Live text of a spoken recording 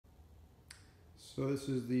So this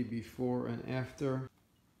is the before and after.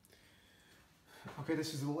 Okay,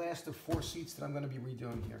 this is the last of 4 seats that I'm going to be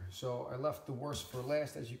redoing here. So I left the worst for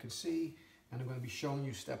last, as you can see, and I'm going to be showing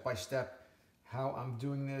you step by step how I'm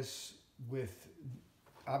doing this with,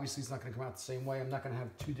 obviously it's not going to come out the same way. I'm not going to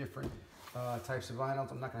have 2 different types of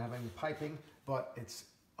vinyls. I'm not going to have any piping, but it's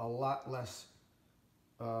a lot less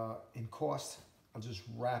in cost. I'll just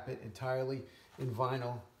wrap it entirely in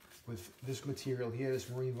vinyl with this material here, this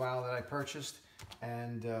marine vinyl that I purchased,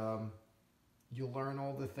 and you'll learn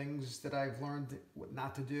all the things that I've learned what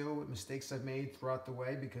not to do, what mistakes I've made throughout the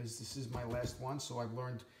way, because this is my last one, so I've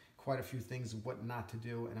learned quite a few things of what not to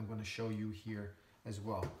do, and I'm going to show you here as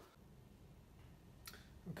well.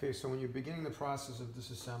 Okay, so when you're beginning the process of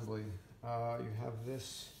disassembly, you have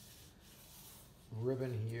this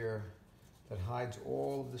ribbon here that hides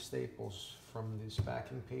all of the staples, from this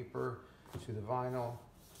backing paper to the vinyl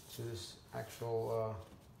to this actual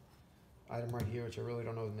item right here, which I really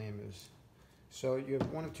don't know what the name is. So you have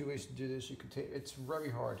 1 of 2 ways to do this. You can take, it's very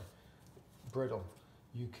hard, brittle.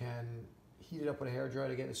 You can heat it up with a hairdryer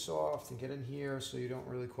to get it soft and get in here so you don't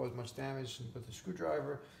really cause much damage with the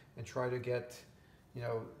screwdriver, and try to get,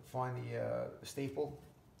 find the staple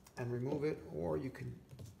and remove it. Or you can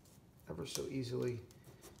ever so easily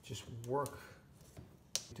just work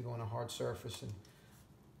to go on a hard surface and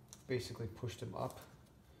basically push them up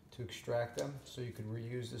to extract them, so you can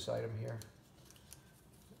reuse this item here.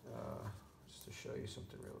 Just to show you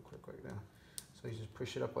something real quick right now. So you just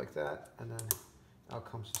push it up like that, and then out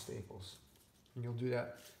comes the staples. And you'll do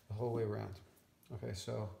that the whole way around. Okay,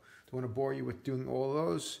 so don't want to bore you with doing all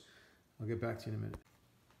those. I'll get back to you in a minute.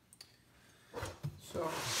 So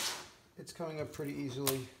it's coming up pretty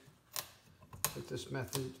easily with this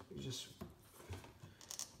method. You just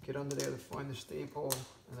get under there to find the staple,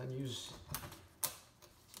 and then use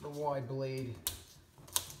the wide blade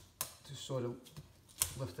to sort of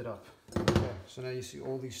lift it up. Okay, so now you see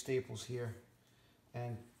all these staples here,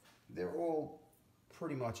 and they're all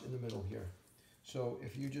pretty much in the middle here. So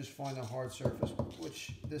if you just find a hard surface,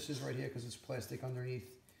 which this is right here because it's plastic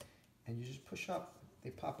underneath, and you just push up, they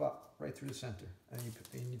pop up right through the center, and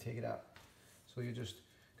you take it out. So you just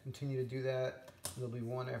continue to do that. There'll be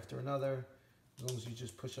one after another. As long as you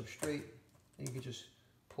just push up straight, and you can just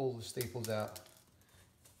pull the staples out.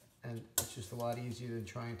 And it's just a lot easier than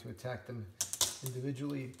trying to attack them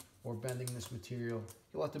individually or bending this material.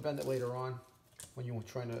 You'll have to bend it later on when you're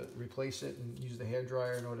trying to replace it, and use the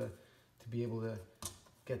hairdryer in order to be able to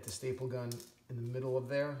get the staple gun in the middle of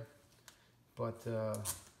there. But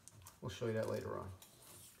we'll show you that later on.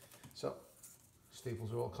 So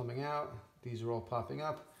staples are all coming out. These are all popping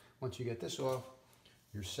up. Once you get this off,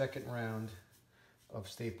 your second round of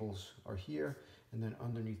staples are here, and then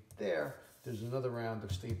underneath there's another round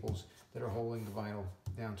of staples that are holding the vinyl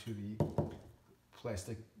down to the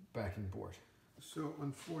plastic backing board. So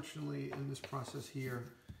unfortunately, in this process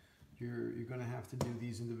here, you're going to have to do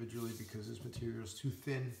these individually because this material is too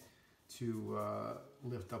thin to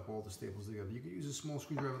lift up all the staples together. You can use a small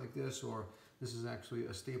screwdriver like this, or this is actually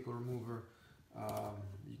a staple remover.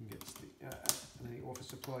 You can get at any office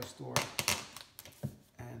supply store,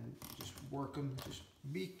 and just work them. Just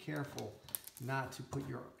be careful not to put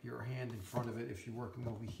your hand in front of it if you're working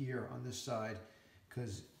over here on this side,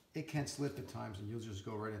 because it can slip at times and you'll just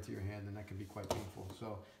go right into your hand, and that can be quite painful.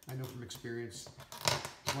 So I know from experience,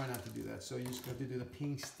 try not to do that. So you just have to do the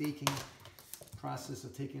painstaking process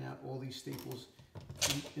of taking out all these staples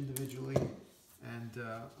individually, and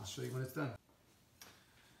I'll show you when it's done.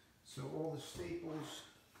 So all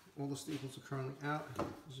the staples are currently out. I'll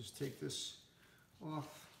just take this off,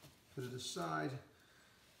 put it aside,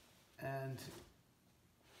 and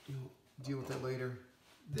deal with that later.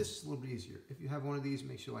 This is a little bit easier. If you have one of these, it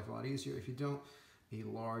makes your life a lot easier. If you don't, a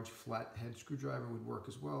large flat head screwdriver would work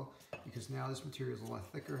as well, because now this material is a lot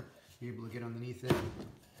thicker. You're able to get underneath it,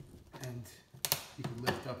 and you can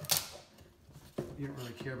lift up. You don't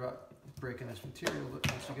really care about breaking this material, but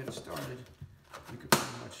once you get it started, you can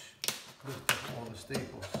pretty much lift up all the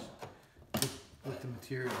staples with the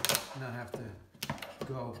material, not have to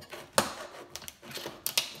go.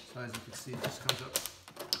 So as you can see, it just comes up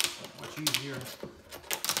much easier.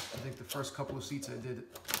 I think the first couple of seats I did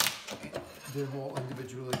them all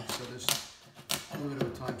individually, so there's a little bit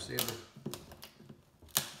of a time saver.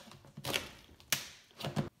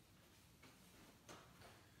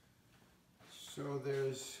 So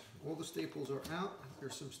there's all the staples are out.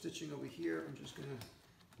 There's some stitching over here. I'm just going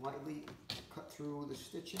to lightly cut through the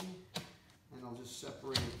stitching, and I'll just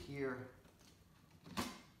separate it here.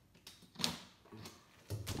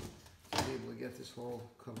 Be able to get this whole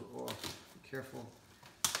cover off. Be careful.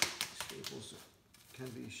 Staples can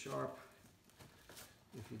be sharp.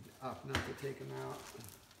 if you opt not to take them out.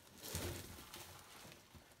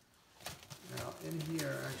 Now in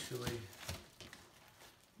here, actually,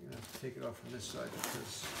 you're gonna have to take it off from this side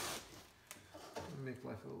because it'll make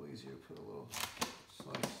life a little easier. Put a little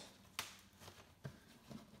slice.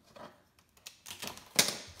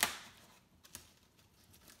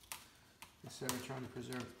 Instead, we're trying to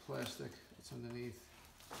preserve the plastic that's underneath.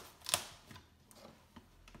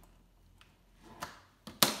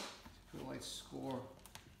 Put a light score,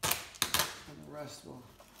 and the rest will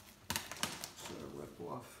sort of rip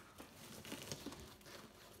off.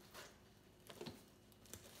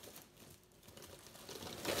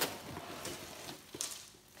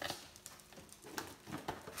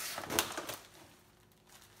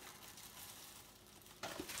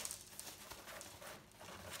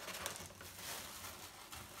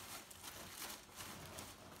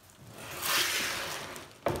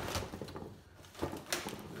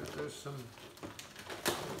 There's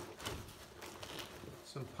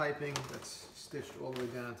some piping that's stitched all the way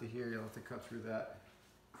down to here. You'll have to cut through that.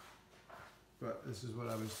 But this is what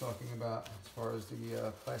I was talking about as far as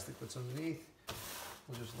the plastic that's underneath.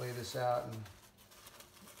 We'll just lay this out and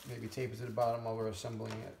maybe tape it to the bottom while we're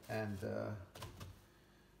assembling it and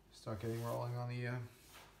start getting rolling on the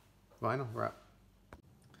vinyl wrap.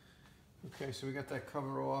 Okay, so we got that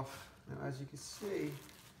cover off. Now as you can see,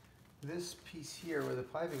 this piece here where the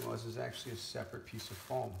piping was is actually a separate piece of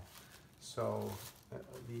foam. So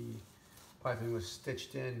the piping was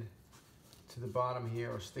stitched in to the bottom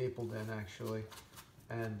here, or stapled in actually.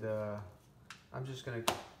 And I'm just gonna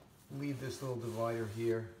leave this little divider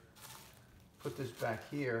here, put this back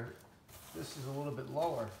here. This is a little bit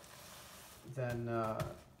lower than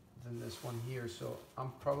this one here. So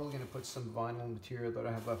I'm probably gonna put some vinyl material that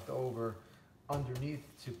I have left over underneath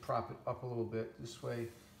to prop it up a little bit. This way,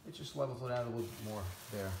 it just levels it out a little bit more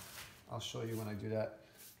there. I'll show you when I do that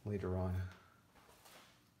later on.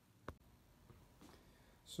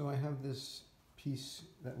 So I have this piece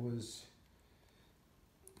that was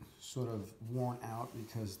sort of worn out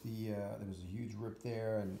because there was a huge rip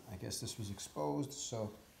there, and I guess this was exposed, so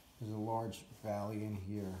there's a large valley in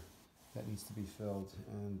here that needs to be filled.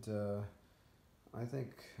 And I think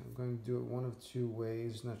I'm going to do it one of two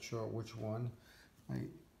ways, not sure which one. I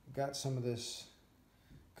got some of this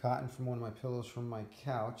cotton from one of my pillows from my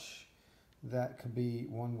couch. That could be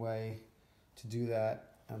one way to do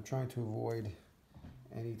that. I'm trying to avoid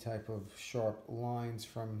any type of sharp lines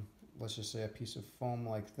from, let's just say, a piece of foam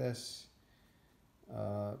like this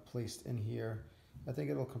placed in here. I think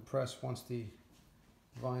it'll compress once the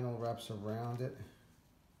vinyl wraps around it.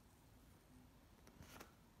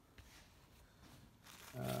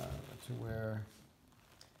 To where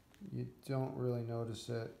you don't really notice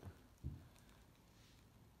it.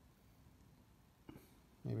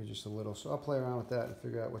 Maybe just a little. So I'll play around with that and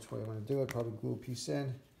figure out which way I want to do it. Probably glue a piece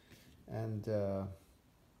in and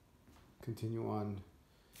continue on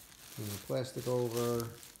putting the plastic over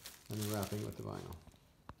and then wrapping with the vinyl.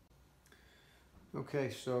 Okay,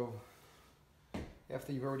 so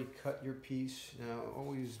after you've already cut your piece, now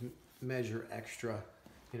always measure extra.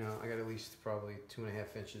 You know, I got at least probably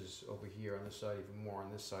 2.5 inches over here on this side, even more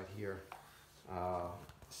on this side here.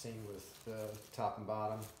 Same with the top and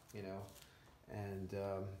bottom, you know. And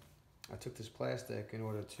I took this plastic in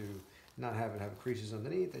order to not have it have creases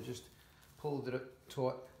underneath. I just pulled it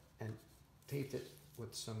taut and taped it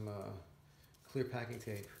with some clear packing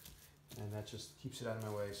tape, and that just keeps it out of my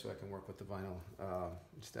way so I can work with the vinyl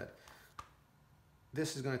instead.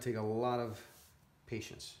 This is going to take a lot of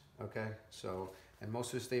patience, okay? So, and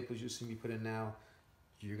most of the staples you see me put in now,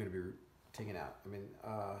 you're going to be taking out. I mean,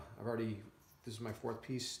 this is my 4th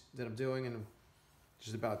piece that I'm doing, and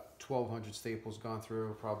just about 1,200 staples gone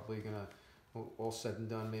through. Probably gonna, all said and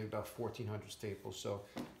done, maybe about 1,400 staples. So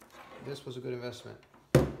this was a good investment.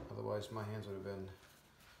 Otherwise, my hands would have been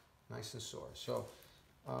nice and sore. So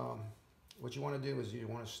what you want to do is you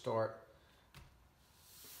want to start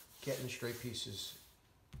getting the straight pieces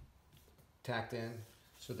tacked in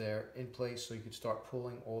so they're in place, so you can start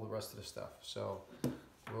pulling all the rest of the stuff. So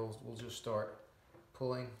we'll just start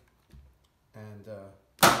pulling, and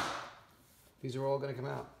these are all going to come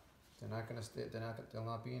out. They're not going to stay. They'll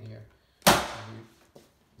not be in here.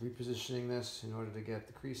 Repositioning this in order to get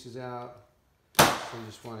the creases out. So you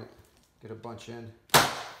just want to get a bunch in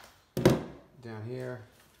down here.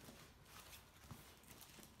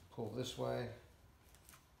 Pull this way,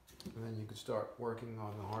 and then you can start working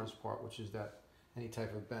on the hardest part, which is that any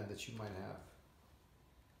type of bend that you might have.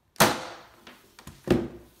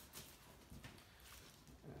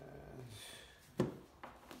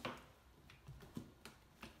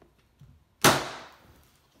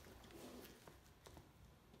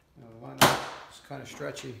 kind of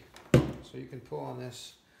stretchy, so you can pull on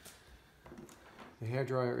this. The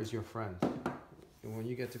hairdryer is your friend. And when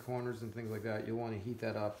you get to corners and things like that, you'll want to heat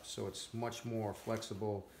that up so it's much more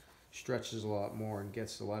flexible, stretches a lot more, and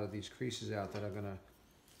gets a lot of these creases out that are going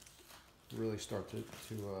to really start to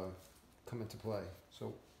come into play.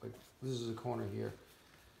 So like, this is a corner here.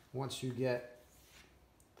 Once you get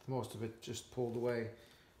most of it just pulled away,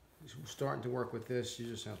 we're starting to work with this. You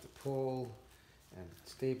just have to pull and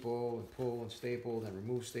staple and pull and staple, then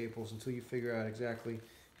remove staples until you figure out exactly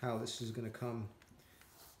how this is going to come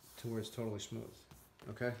to where it's totally smooth.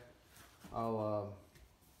 Okay, I'll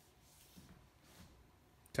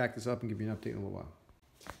tack this up and give you an update in a little while.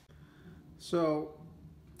 So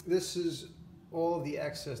this is all of the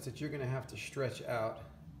excess that you're going to have to stretch out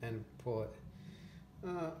and pull it.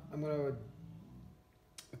 I'm going to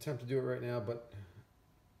attempt to do it right now, but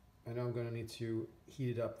I know I'm going to need to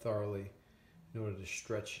heat it up thoroughly in order to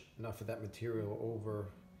stretch enough of that material over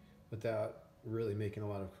without really making a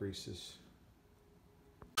lot of creases.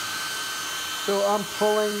 So I'm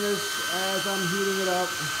pulling this as I'm heating it up,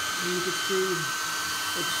 and you can see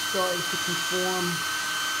it's starting to conform.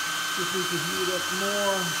 Just need to heat it up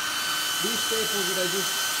more. These staples that I just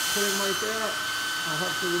put in right there, I'll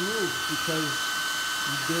have to remove because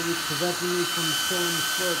they were preventing me from pulling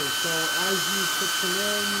further. So as you put some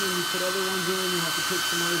in and you put other ones in, you have to take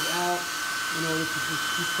some others out in order to just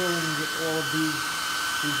keep pulling and get all of these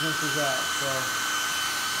wrinkles out. So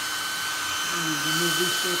you remove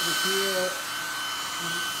these staples here,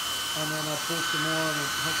 and then I'll pull some more and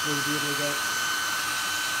hopefully be able to get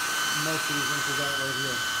most of these wrinkles out right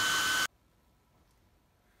here.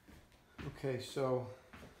 Okay, so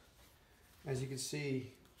as you can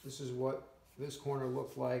see, this is what this corner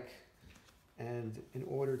looked like, and in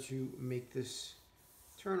order to make this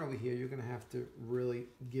turn over here, you're going to have to really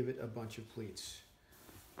give it a bunch of pleats.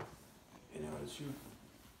 You know, as you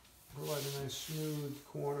provide a nice smooth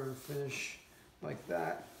corner finish like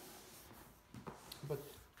that. But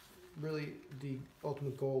really the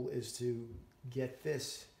ultimate goal is to get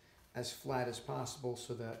this as flat as possible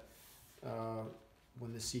so that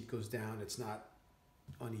when the seat goes down, it's not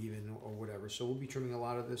uneven or whatever. So we'll be trimming a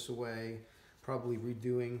lot of this away, probably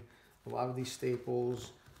redoing a lot of these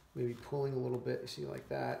staples, maybe pulling a little bit, see, like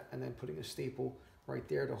that, and then putting a staple right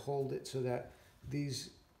there to hold it so that these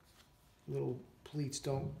little pleats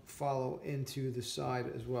don't follow into the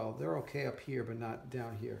side as well. They're okay up here, but not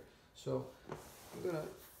down here. So I'm gonna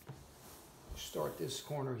start this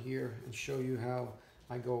corner here and show you how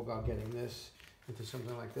I go about getting this into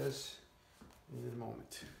something like this in a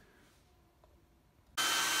moment.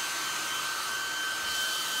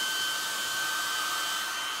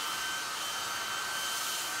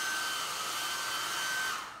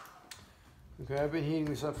 Okay, I've been heating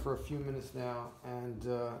this up for a few minutes now, and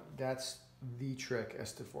that's the trick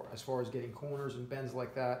as far as getting corners and bends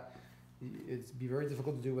like that. It'd be very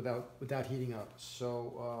difficult to do without heating up.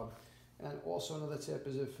 So, and also another tip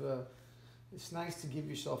is if it's nice to give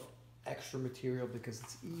yourself extra material because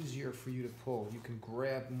it's easier for you to pull. You can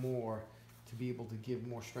grab more to be able to give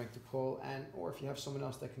more strength to pull, and or if you have someone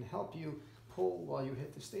else that can help you pull while you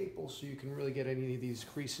hit the staple, so you can really get any of these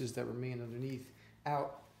creases that remain underneath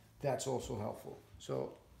out. That's also helpful.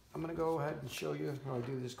 So I'm going to go ahead and show you how I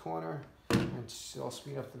do this corner, and I'll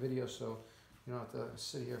speed up the video so you don't have to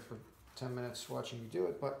sit here for 10 minutes watching me do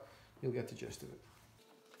it, but you'll get the gist of it.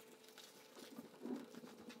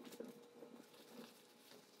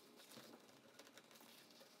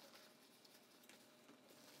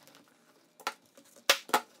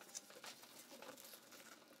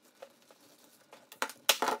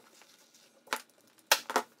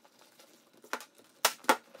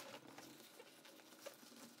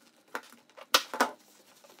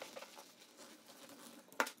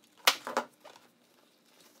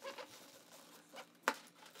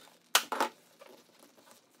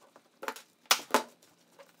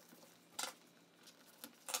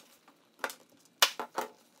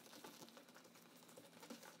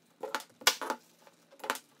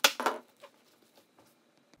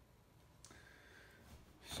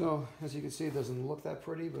 So as you can see, it doesn't look that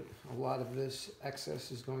pretty, but a lot of this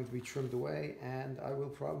excess is going to be trimmed away, and I will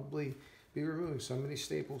probably be removing some of these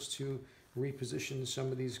staples to reposition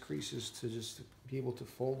some of these creases to just be able to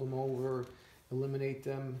fold them over, eliminate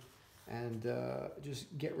them, and just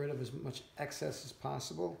get rid of as much excess as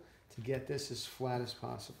possible to get this as flat as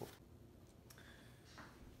possible.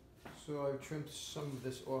 So I've trimmed some of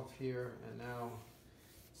this off here, and now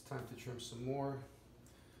it's time to trim some more.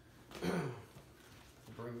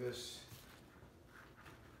 Bring this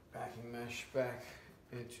backing mesh back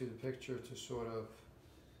into the picture to sort of,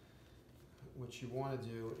 which what you want to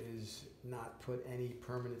do is not put any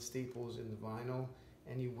permanent staples in the vinyl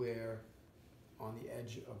anywhere on the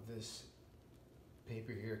edge of this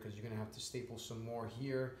paper here, because you're going to have to staple some more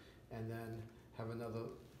here and then have another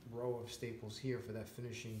row of staples here for that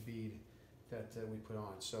finishing bead that we put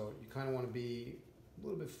on. So you kind of want to be a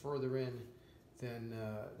little bit further in than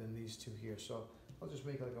these two here. So I'll just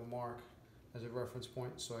make like a mark as a reference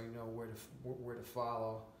point so I know where to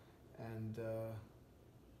follow, and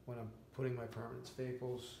when I'm putting my permanent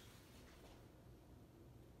staples.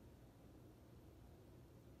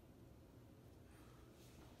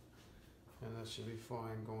 And that should be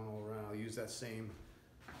fine going all around. I'll use that same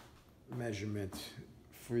measurement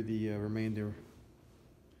for the remainder.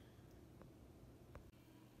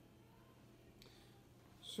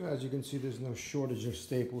 So as you can see, there's no shortage of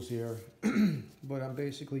staples here, but I'm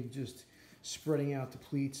basically just spreading out the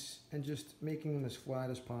pleats and just making them as flat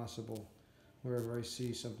as possible. Wherever I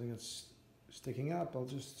see something that's sticking up, I'll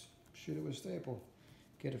just shoot it with a staple.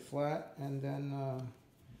 Get it flat and then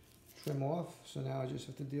trim off. So now I just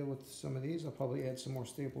have to deal with some of these. I'll probably add some more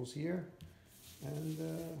staples here, and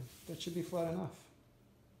that should be flat enough.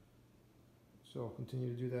 So I'll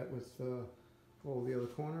continue to do that with all the other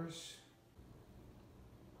corners.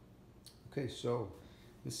 Okay, so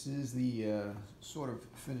this is the sort of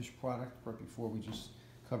finished product right before we just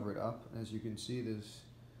cover it up. As you can see, there's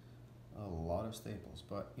a lot of staples,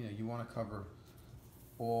 but you know, you want to cover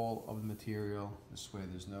all of the material this way.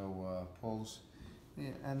 There's no pulls,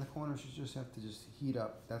 and the corners you just have to just heat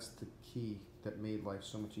up. That's the key that made life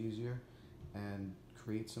so much easier, and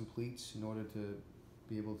create some pleats in order to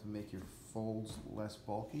be able to make your folds less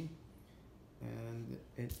bulky, and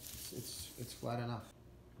it's flat enough.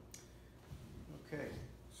 Okay,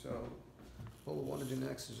 so what we want to do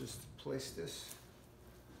next is just place this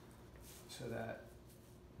so that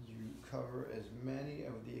you cover as many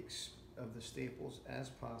of the staples as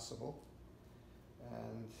possible,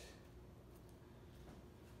 and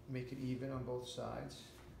make it even on both sides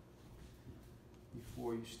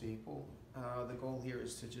before you staple. The goal here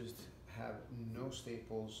is to just have no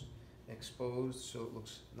staples exposed so it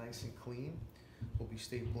looks nice and clean. We'll be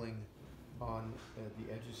stapling on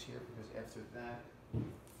the edges here, because after that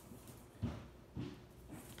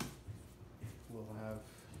we'll have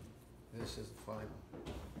this as the final.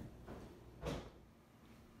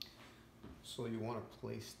 So you want to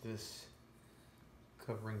place this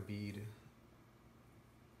covering bead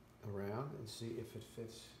around and see if it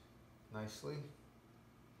fits nicely.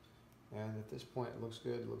 And at this point it looks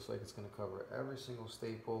good. It looks like it's going to cover every single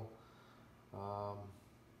staple. So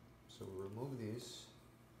we remove these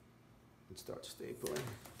and start stapling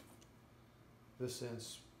this in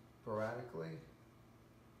sporadically.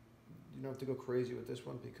 You don't have to go crazy with this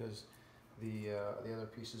one, because the other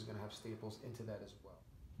piece is going to have staples into that as well.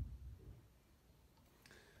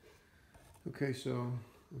 Okay, so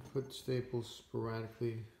I put staples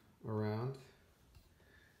sporadically around,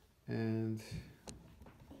 and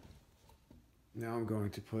now I'm going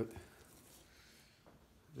to put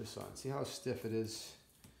this on. See how stiff it is?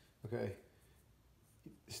 Okay.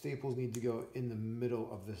 Staples need to go in the middle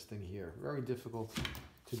of this thing here. Very difficult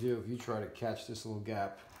to do if you try to catch this little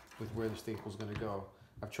gap with where the staple's going to go.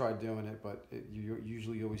 I've tried doing it, but you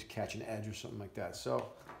usually always catch an edge or something like that.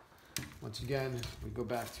 So once again, we go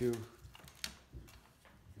back to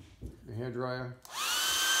the hairdryer,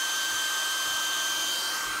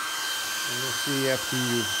 and you'll see after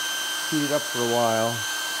you heat it up for a while,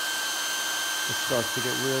 it starts to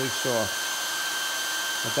get really soft.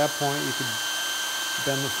 At that point, you could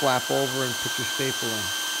bend the flap over and put your staple in.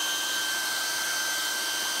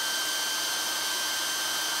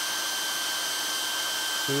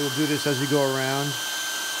 So you'll do this as you go around,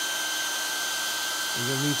 and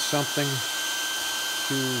you'll need something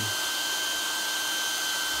to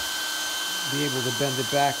be able to bend it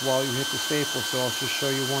back while you hit the staple. So I'll just show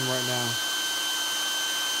you one right now.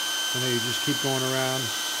 So now you just keep going around,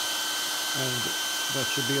 and that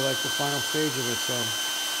should be like the final stage of it. So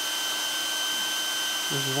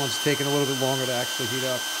this is one's taking a little bit longer to actually heat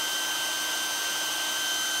up.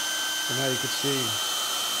 So now you can see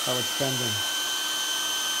how it's bending.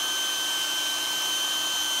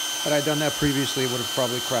 Had I done that previously, it would have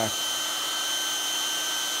probably cracked.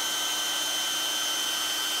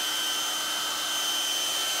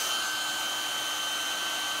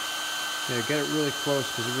 Yeah, get it really close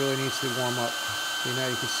because it really needs to warm up. See, now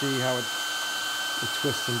you can see how it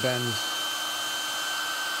twists and bends.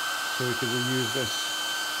 So we could reuse this.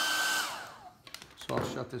 So I'll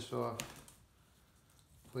shut this off,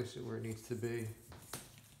 place it where it needs to be.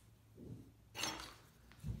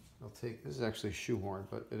 I'll take, this is actually a shoehorn,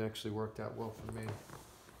 but it actually worked out well for me.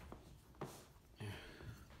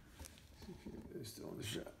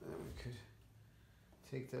 another shot. Then we could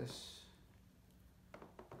take this,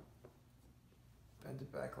 bend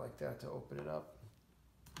it back like that to open it up.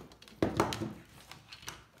 And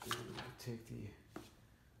then we could take the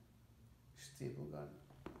staple gun,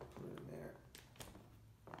 put it in there.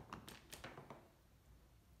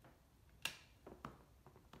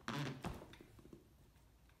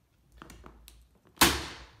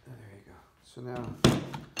 And there you go. So now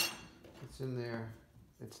it's in there.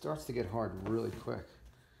 It starts to get hard really quick.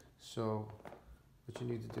 So what you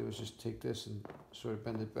need to do is just take this and sort of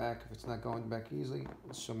bend it back. If it's not going back easily,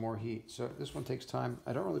 some more heat. So this one takes time.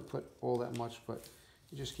 I don't really put all that much, but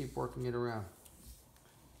you just keep working it around.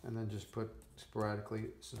 And then just put sporadically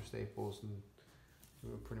some staples and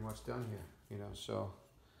we're pretty much done here, you know. So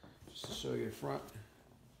just to show you the front,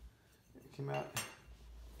 it came out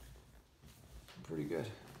pretty good.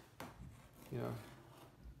 You know,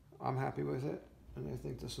 I'm happy with it and I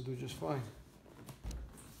think this will do just fine.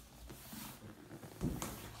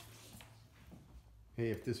 Hey,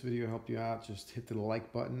 if this video helped you out, just hit the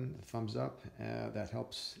like button, the thumbs up. That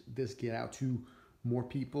helps this get out to more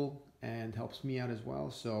people and helps me out as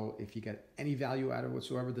well. So if you get any value out of it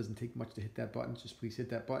whatsoever, it doesn't take much to hit that button. Just please hit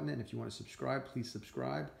that button. And if you want to subscribe, please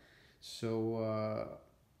subscribe. So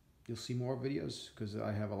you'll see more videos because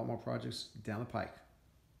I have a lot more projects down the pike.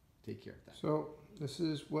 Take care. So this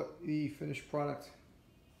is what the finished product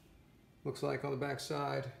looks like on the back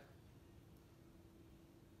side.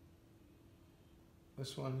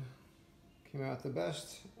 This one came out the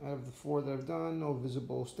best out of the 4 that I've done. No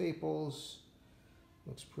visible staples.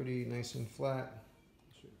 Looks pretty nice and flat.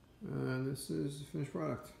 And this is the finished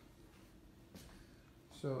product.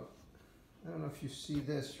 So I don't know if you see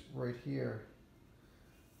this right here,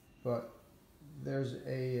 but there's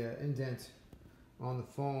a indent on the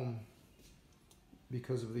foam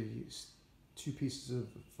because of the 2 pieces of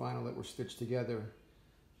vinyl that were stitched together.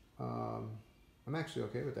 I'm actually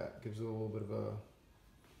okay with that. It gives it a little bit of a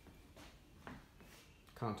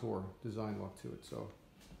contour design look to it. So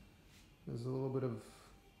there's a little bit of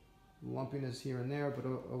lumpiness here and there, but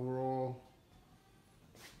overall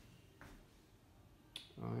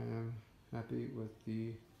I am happy with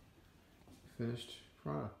the finished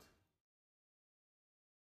product.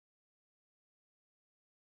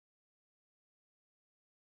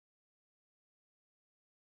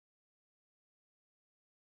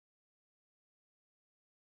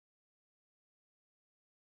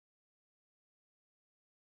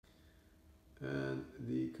 And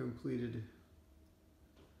the completed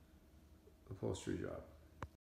upholstery job.